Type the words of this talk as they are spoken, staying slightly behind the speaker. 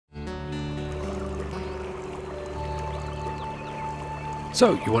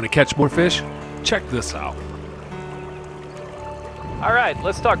So, you want to catch more fish? Check this out. All right,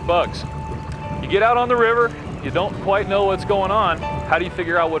 let's talk bugs. You get out on the river, you don't quite know what's going on. How do you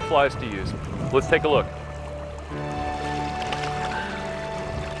figure out what flies to use? Let's take a look.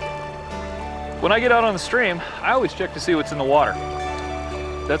 When I get out on the stream, I always check to see what's in the water.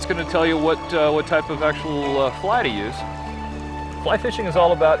 That's going to tell you what type of actual fly to use. Fly fishing is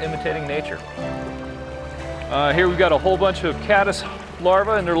all about imitating nature. Here we've got a whole bunch of caddis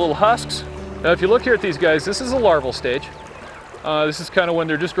larvae and their little husks. Now if you look here at these guys, this is a larval stage. This is kind of when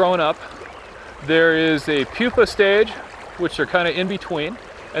they're just growing up. There is a pupa stage, which are kind of in between.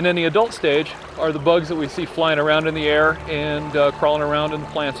 And then the adult stage are the bugs that we see flying around in the air and crawling around in the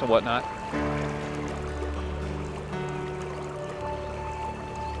plants and whatnot.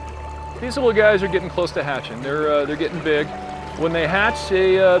 These little guys are getting close to hatching. They're getting big. When they hatch,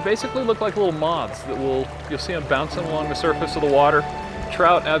 they basically look like little moths that you'll see them bouncing along the surface of the water.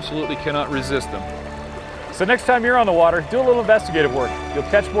 Trout absolutely cannot resist them. So next time you're on the water, do a little investigative work. You'll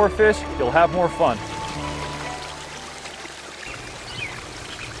catch more fish, you'll have more fun.